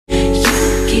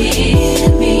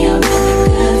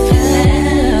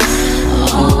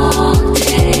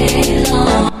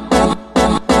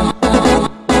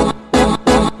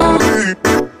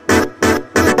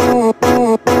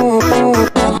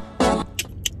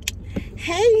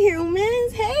Hey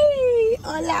humans, hey,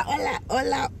 hola, hola,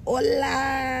 hola,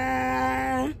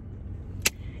 hola.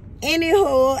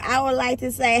 Anywho, I would like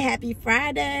to say happy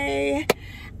Friday.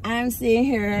 I'm sitting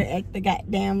here at the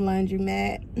goddamn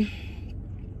laundromat.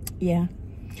 Yeah.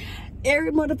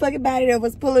 Every motherfucking body that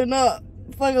was pulling up,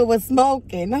 fucking was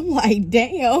smoking. I'm like,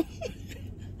 damn.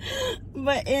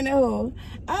 But anywho,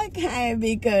 I came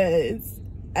because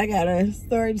I got a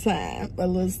story time, a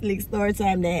little slick story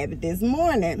time that happened this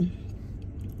morning.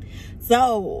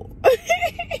 So,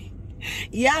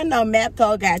 y'all know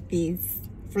Mapco got this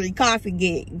free coffee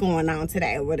get going on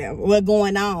today or whatever. What's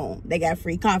going on? They got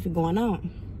free coffee going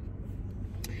on.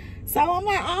 So I'm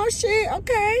like, oh shit,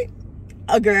 okay.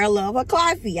 A girl love her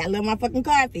coffee. I love my fucking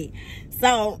coffee.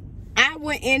 So I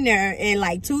went in there in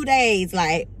like 2 days.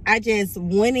 Like, I just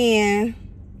went in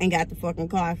and got the fucking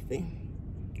coffee.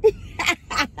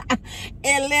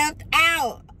 And left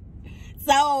out.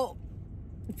 So,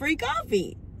 free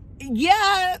coffee.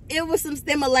 Yeah, it was some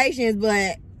stimulations,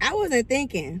 but I wasn't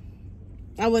thinking.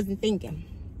 I wasn't thinking.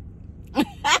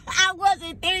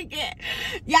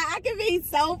 Yeah, I could be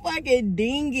so fucking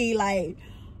dingy. Like,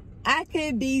 I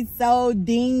could be so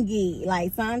dingy.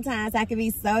 Like, sometimes I could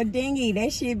be so dingy.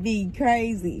 That shit be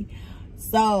crazy.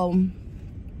 So,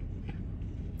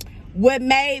 what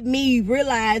made me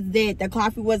realize that the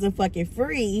coffee wasn't fucking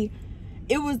free,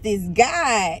 it was this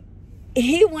guy.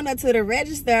 He went up to the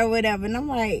register or whatever, and I'm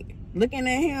like, looking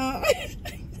at him.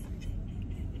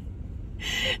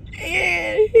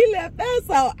 And he left out,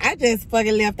 so I just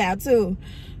fucking left out too.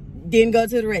 Didn't go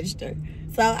to the register.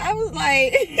 So I was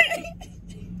like,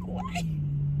 why?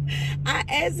 I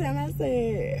asked him, I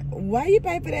said, why you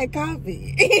pay for that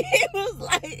coffee? He was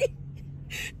like,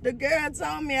 the girl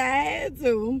told me I had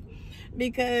to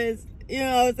because, you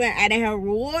know what I'm saying, I didn't have a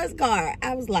rewards card.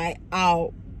 I was like,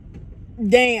 oh,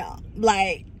 damn.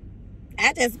 Like,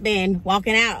 I just been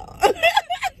walking out.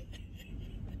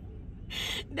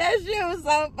 That shit was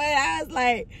so funny. I was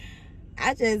like,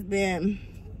 I just been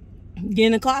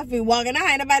getting a coffee, walking out.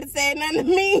 Ain't nobody said nothing to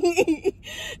me.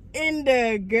 And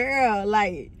the girl,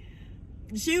 like,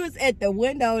 she was at the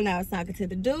window and I was talking to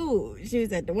the dude. She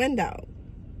was at the window.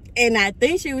 And I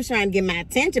think she was trying to get my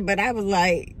attention, but I was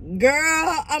like,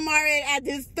 girl, I'm already at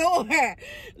this store.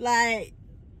 Like,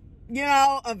 you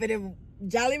know, up at the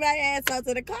jolly my ass out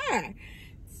to the car.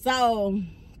 So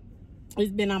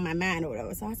it's been on my mind or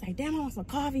whatever. So I was like, damn, I want some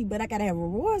coffee, but I gotta have a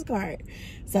rewards card.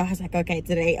 So I was like, okay,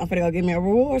 today I'm gonna go get me a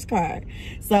rewards card.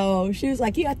 So she was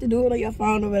like, you have to do it on your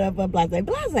phone or whatever, blase,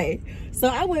 blase. So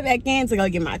I went back in to go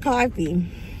get my coffee.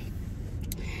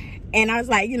 And I was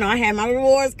like, you know, I had my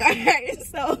rewards card.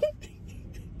 So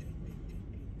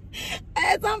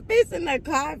as I'm fixing the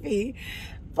coffee,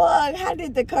 fuck, how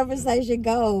did the conversation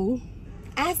go?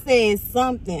 I said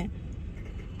something.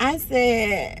 I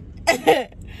said,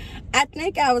 I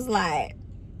think I was like,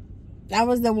 I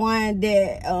was the one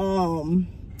that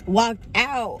walked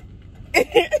out.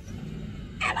 I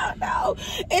don't know.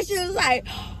 And she was like,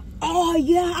 oh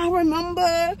yeah, I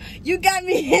remember you got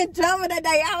me in trouble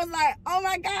today. I was like, oh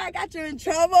my God, I got you in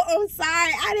trouble. I'm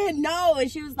sorry, I didn't know.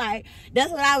 And she was like,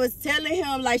 that's what I was telling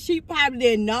him. Like, she probably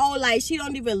didn't know. Like, she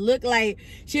don't even look like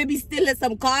she'll be stealing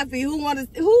some coffee. Who gonna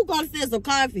steal some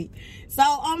coffee? So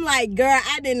I'm like, girl,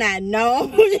 I did not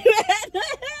know.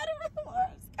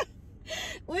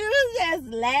 We was just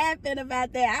laughing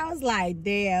about that. I was like,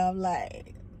 damn,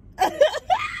 like,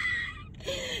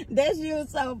 that shit was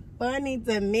so funny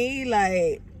to me.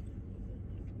 Like,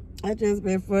 I just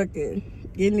been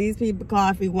fucking getting these people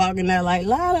coffee, walking there like,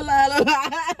 la, la, la, la, la.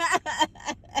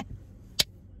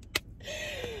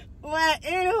 But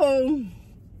anywho,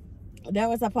 that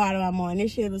was a part of my morning.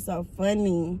 This shit was so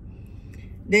funny.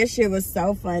 This shit was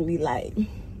so funny. Like,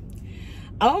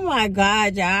 oh my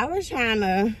God, y'all. I was trying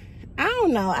to, I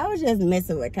don't know. I was just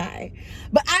messing with Kai.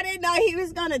 But I didn't know he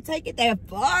was going to take it that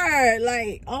far.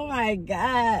 Like, oh my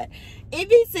God. If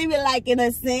he see me, like, in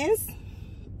a sense,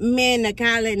 me and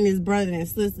Kai and his brothers and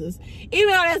sisters, even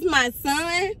though that's my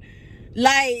son,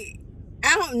 like,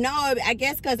 I don't know. I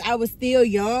guess because I was still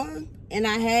young and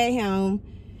I had him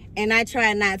and I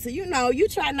tried not to, you know, you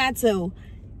try not to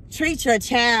treat your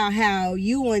child how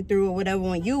you went through or whatever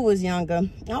when you was younger.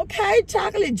 Okay,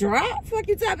 chocolate drop. Fuck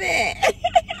you talking about?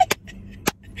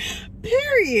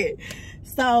 Period.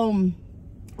 So,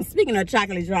 speaking of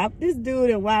chocolate drop, this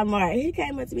dude at Walmart, he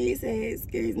came up to me, he said,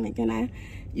 excuse me,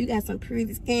 you got some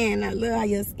pretty skin. I love how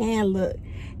your skin look.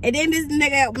 And then this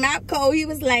nigga at Mapco, he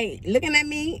was like looking at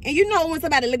me. And you know when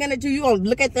somebody looking at you, you gonna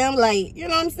look at them like, you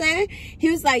know what I'm saying?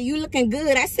 He was like, you looking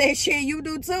good. I said, shit, you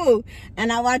do too.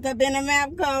 And I walked up in the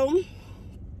Mapco.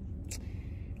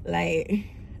 Like,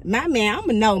 My man, I'm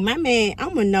gonna know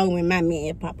when my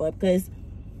man pop up, because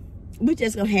we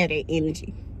just gonna have that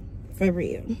energy. For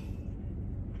real.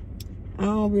 I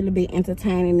don't really be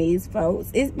entertaining these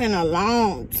folks. It's been a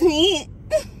long time.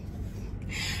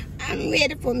 I'm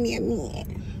ready for me a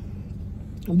man.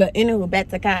 But anyway, back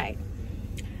to Kai.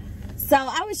 So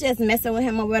I was just messing with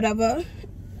him or whatever.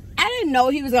 I didn't know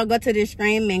he was gonna go to the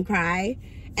stream and cry.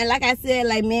 And like I said,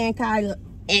 like, me and Kai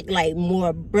act like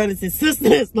more brothers and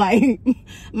sisters. Like,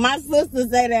 my sister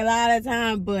say that all the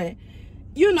time, but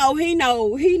you know, he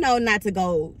know not to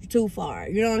go too far.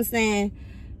 You know what I'm saying?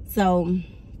 So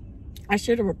I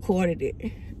should have recorded it.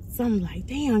 So I'm like,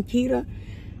 damn, Keita.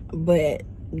 But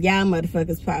y'all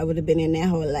motherfuckers probably would have been in that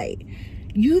whole like,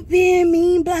 you being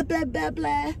mean, blah, blah, blah,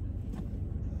 blah.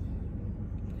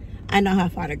 I know how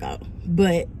far to go.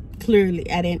 But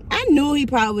clearly I didn't. I knew he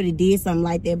probably would have did something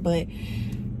like that, but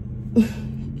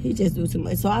he just do too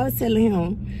much. So I was telling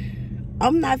him,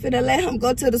 I'm not finna let him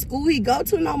go to the school he go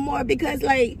to no more, because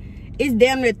like, it's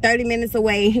damn near 30 minutes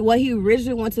away. What he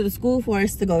originally went to the school for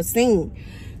is to go sing.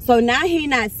 So now he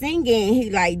not singing, he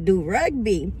like do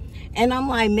rugby. And I'm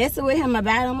like messing with him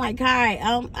about it. I'm like, Kai,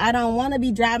 I don't want to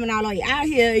be driving all the way out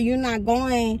here. You're not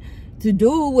going to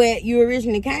do what you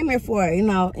originally came here for, you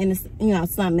know, and it's, you know,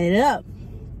 summing it up.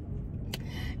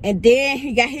 And then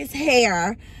he got his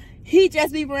hair. He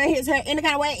just be wearing his hair any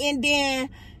kind of way. And then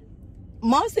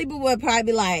most people would probably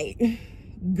be like,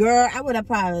 girl, I would have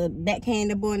probably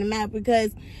backhanded the boy in the mouth,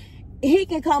 because he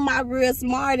can come out real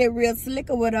smart and real slick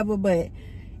or whatever, but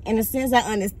in a sense I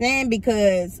understand,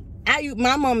 because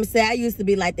my mama said I used to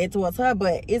be like that towards her,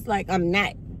 but it's like I'm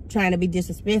not trying to be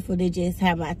disrespectful, to just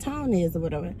how my tone is or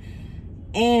whatever.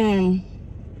 And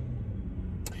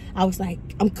I was like,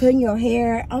 I'm cutting your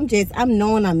hair. I'm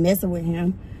knowing I'm messing with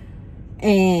him.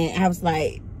 And I was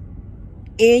like,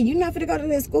 and you're not finna go to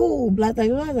that school, blah, blah,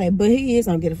 blah, blah. But he is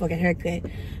gonna get a fucking haircut.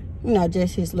 You know,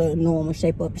 just his little normal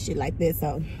shape up and shit like that.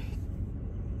 So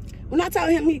when I told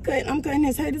him I'm cutting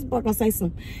his hair, this boy gonna say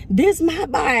something. This my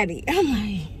body. I'm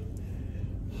like,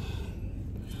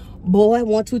 boy,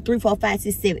 1, 2, 3, 4, 5,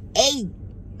 6, 7, 8.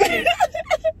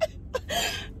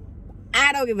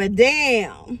 I don't give a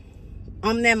damn.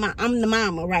 I'm the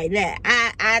mama right there.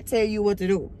 I tell you what to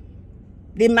do.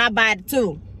 This my body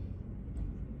too.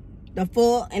 The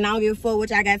full, and I don't give a fuck what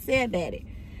y'all got to say about it.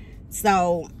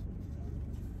 So,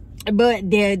 but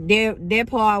their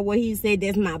part where he said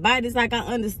that's my body, it's like I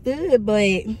understood,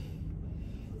 but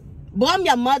boy, I'm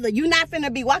your mother. You not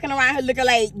finna be walking around here looking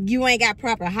like you ain't got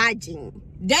proper hygiene.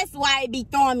 That's why it be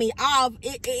throwing me off.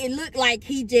 It look like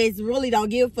he just really don't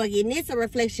give a fuck, and it's a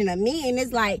reflection of me. And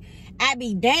it's like, I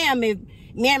be damn if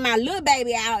me and my little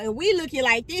baby out and we looking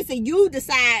like this, and you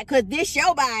decide, cause this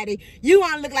your body, you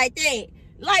wanna look like that.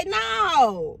 Like,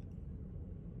 no.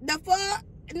 The fuck?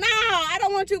 No, I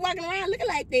don't want you walking around looking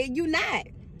like that. You not.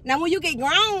 Now, when you get grown,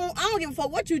 I don't give a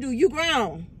fuck what you do. You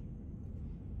grown.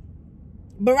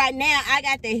 But right now, I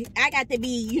got to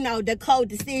be, you know, the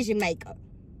co-decision maker.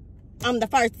 I'm the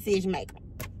first decision maker.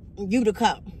 You the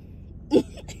co.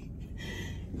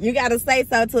 You got to say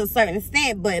so to a certain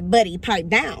extent, but buddy, pipe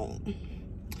down.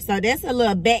 So that's a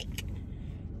little back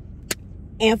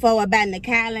info about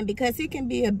Nicolin, because he can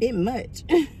be a bit much.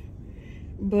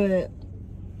 But,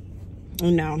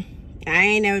 you know, I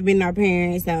ain't never been no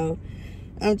parent, so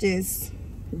I'm just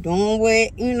doing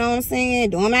what, you know what I'm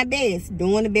saying, doing my best,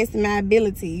 doing the best of my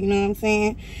ability, you know what I'm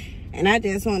saying. And I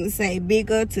just want to say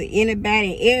big up to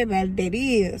anybody and everybody that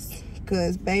is,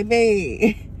 because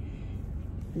baby,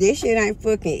 this shit ain't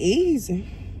fucking easy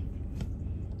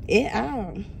at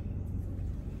all.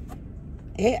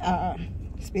 At all.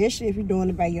 Especially if you're doing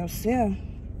it by yourself.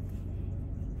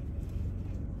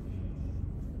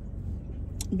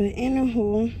 But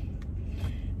anywho,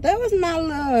 that was my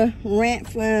little rant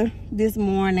for this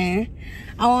morning.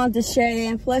 I wanted to share that.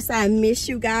 And plus, I miss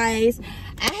you guys.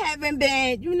 I haven't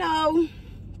been, you know,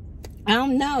 I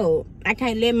don't know. I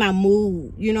can't let my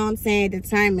mood, you know what I'm saying,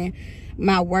 determine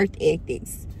my work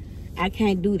ethics. I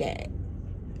can't do that,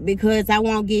 because I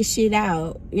won't get shit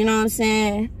out. You know what I'm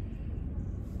saying?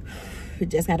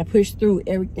 Just gotta push through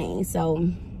everything. So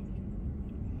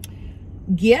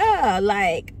yeah,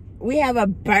 like, we have a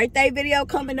birthday video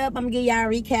coming up. I'm gonna give y'all a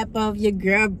recap of your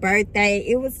girl birthday.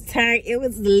 It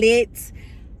was lit.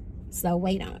 So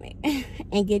wait on it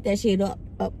and get that shit up.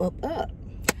 But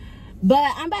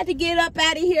I'm about to get up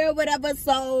out of here or whatever.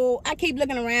 So I keep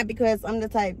looking around, because I'm the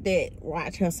type that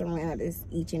watch her surroundings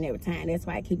each and every time. That's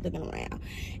why I keep looking around.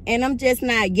 And I'm just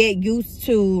not yet used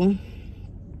to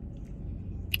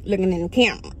looking in the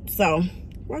camera. So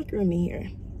work through me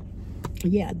here.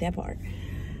 Yeah, that part.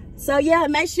 So yeah,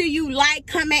 make sure you like,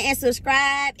 comment, and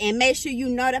subscribe. And make sure you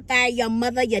notify your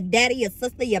mother, your daddy, your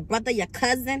sister, your brother, your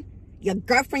cousin, your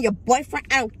girlfriend, your boyfriend.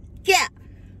 I don't care.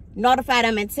 Notify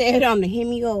them and tell them to hit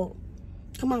me up.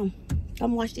 Come on.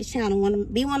 Come watch this channel.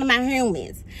 Be one of my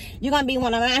humans. You're going to be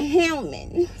one of my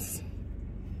humans.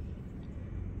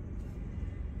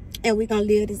 And we're going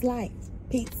to live this life.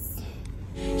 Peace.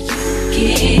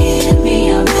 You give me